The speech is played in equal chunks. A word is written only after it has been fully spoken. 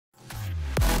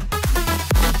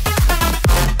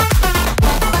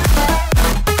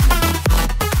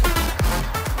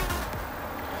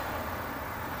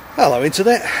Hello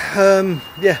internet,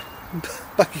 yeah,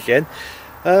 back again.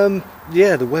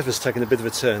 Yeah, the weather's taken a bit of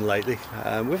a turn lately.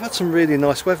 We've had some really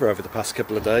nice weather over the past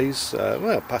couple of days,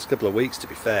 well, past couple of weeks to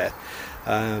be fair,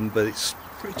 but it's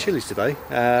pretty chilly today.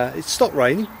 It's stopped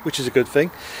raining, which is a good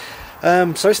thing.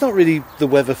 So it's not really the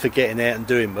weather for getting out and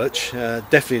doing much,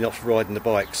 definitely not for riding the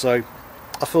bike. So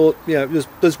I thought, you know,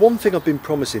 there's one thing I've been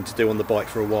promising to do on the bike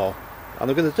for a while,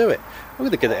 and I'm going to do it. I'm going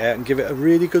to get it out and give it a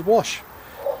really good wash.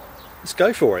 Let's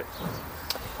go for it.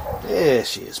 There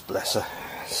she is, bless her.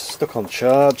 Stuck on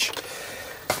charge,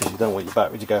 because you don't want your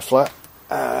battery to go flat.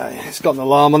 It's got an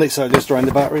alarm on it, so it just drained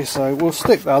the battery, so we'll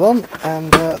stick that on,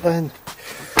 and then,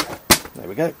 there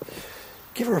we go.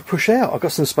 Give her a push out. I've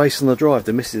got some space on the drive.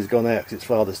 The missus has gone out because it's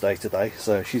Father's Day today,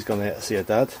 so she's gone out to see her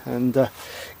dad, and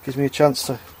gives me a chance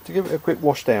to give it a quick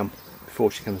wash down before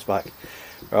she comes back.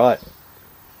 Right,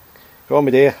 go on,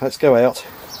 my dear, let's go out.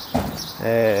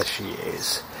 There she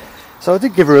is. So I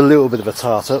did give her a little bit of a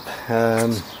tart up,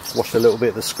 washed a little bit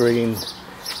of the screen,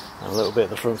 and a little bit of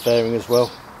the front fairing as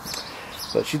well.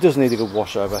 But she does need a good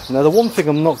wash over. Now the one thing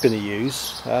I'm not going to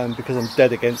use, because I'm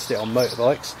dead against it on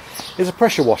motorbikes, is a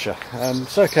pressure washer.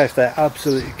 It's okay if they're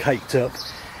absolutely caked up,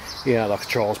 you know, like a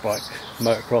trials bike,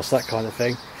 motocross, that kind of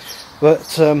thing. But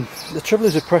the trouble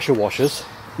is with pressure washers,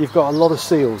 you've got a lot of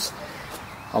seals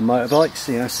on motorbikes,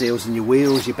 you know, seals in your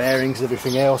wheels, your bearings,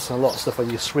 everything else, and a lot of stuff on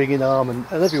your swinging arm and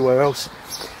everywhere else.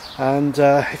 And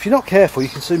if you're not careful, you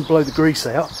can soon blow the grease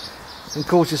out and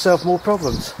cause yourself more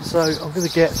problems. So I'm going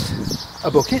to get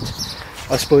a bucket,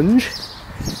 a sponge,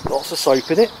 lots of soap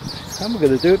in it, and we're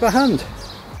going to do it by hand.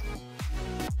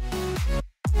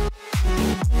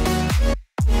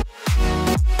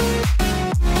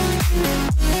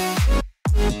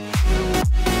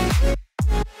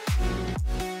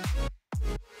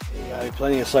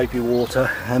 Plenty of soapy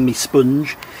water and my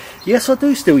sponge. Yes, I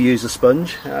do still use a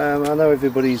sponge. I know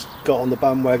everybody's got on the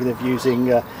bandwagon of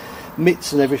using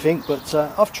mitts and everything, but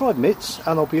I've tried mitts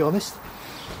and I'll be honest,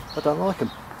 I don't like them.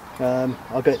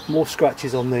 I'll get more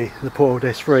scratches on the poor old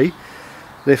S3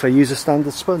 than if I use a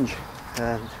standard sponge,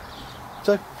 and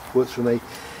so works for me.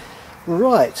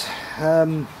 Right,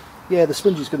 yeah, the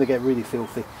sponge is going to get really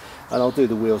filthy, and I'll do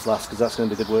the wheels last because that's going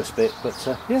to be the worst bit. But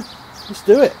yeah, let's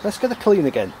do it. Let's get it clean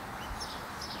again.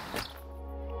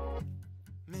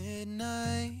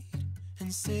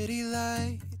 City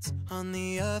lights on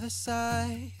the other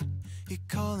side, you're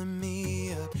calling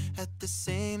me up at the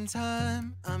same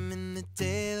time. I'm in the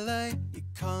daylight, you're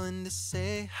calling to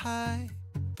say hi,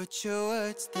 but your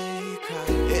words, they cry.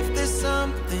 If there's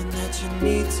something that you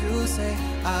need to say,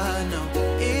 I know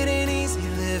it ain't easy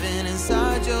living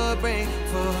inside your brain,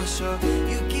 for sure.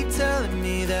 You keep telling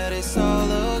me that it's all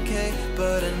okay,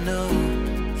 but I know,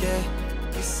 yeah,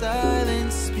 your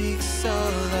silence speaks so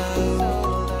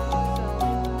loud.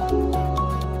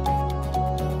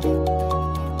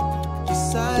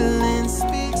 Silence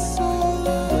speaks so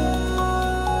loud,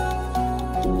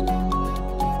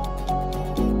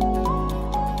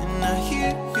 and I hear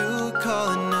you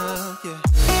calling up, yeah.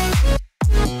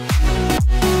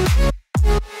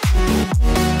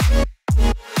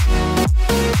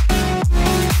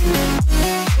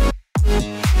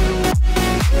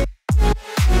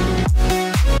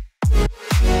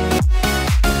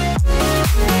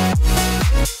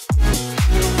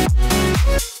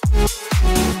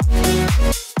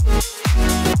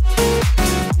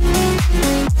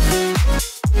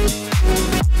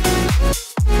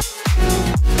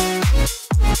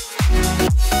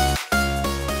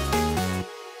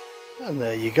 And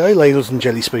there you go, ladles and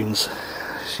jelly spoons.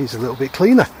 She's a little bit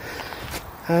cleaner.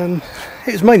 It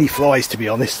was mainly flies, to be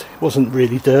honest. It wasn't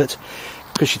really dirt,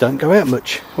 because she don't go out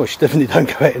much. Well, she definitely don't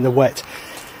go out in the wet.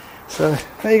 So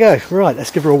there you go. Right,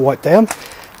 let's give her a wipe down,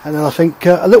 and then I think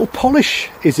a little polish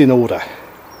is in order.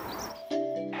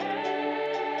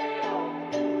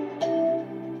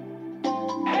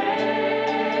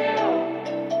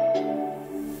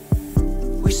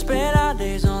 We spent our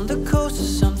days on the coast of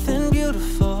something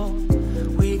beautiful.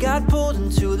 We got pulled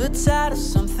into the tide of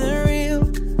something real,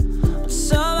 but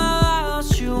somehow I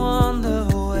lost you on the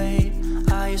way.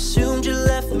 I assumed you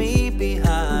left me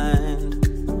behind.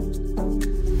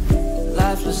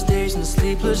 Lifeless days and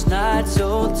sleepless nights,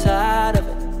 so tired of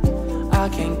it. I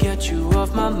can't get you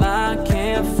off my mind,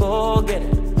 can't forget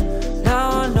it.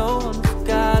 Now I know what I've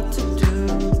got to do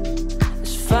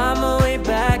is find my way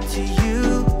back to you.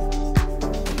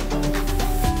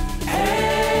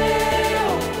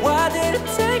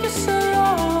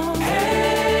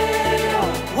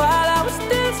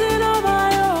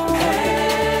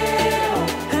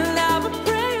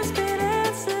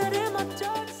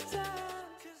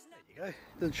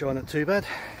 Doesn't shine up too bad.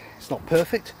 It's not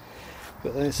perfect,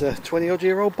 But then it's a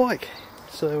 20-odd-year-old bike,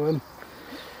 so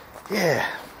yeah,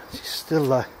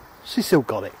 she's still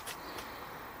got it.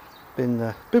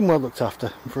 Been well looked after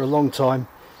for a long time.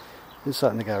 Been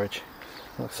sat in the garage.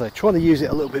 Like I say, trying to use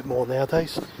it a little bit more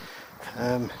nowadays,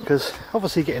 because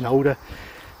obviously getting older,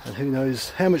 and who knows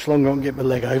how much longer I can get my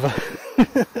leg over.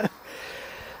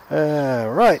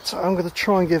 Right, I'm going to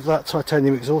try and give that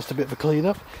titanium exhaust a bit of a clean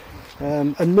up.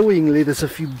 Annoyingly, there's a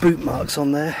few boot marks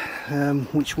on there,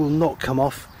 which will not come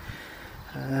off,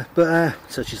 but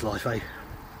such is life, eh?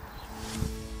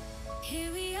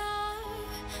 Here we are,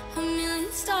 a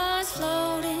million stars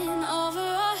floating over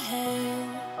our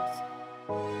heads,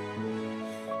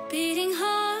 beating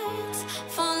hearts,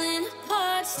 falling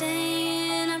apart,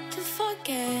 staying up to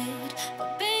forget,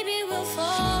 but baby we'll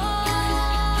fall.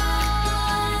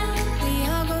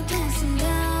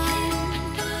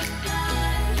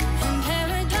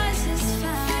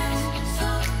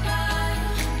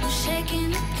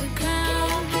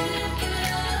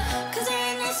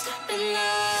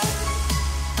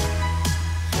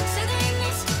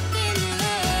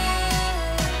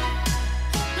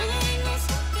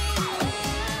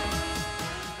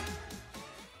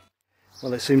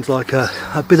 Well, it seems like a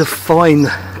bit of fine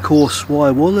coarse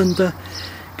wire wool and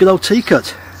good old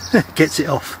T-cut gets it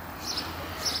off.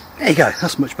 There you go,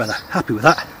 that's much better. Happy with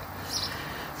that.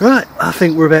 Right, I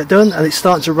think we're about done, and it's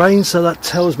starting to rain, so that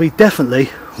tells me definitely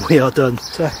we are done.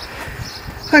 So,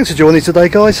 thanks for joining today,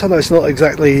 guys. I know it's not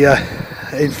exactly an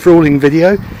enthralling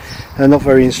video and not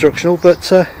very instructional,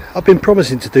 but I've been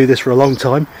promising to do this for a long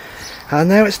time, and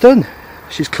now it's done.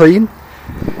 She's clean,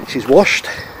 she's washed,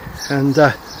 and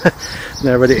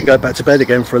now ready to go back to bed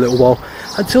again for a little while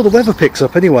until the weather picks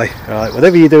up anyway. Alright,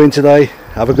 whatever you're doing today,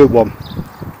 have a good one.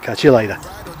 Catch you later.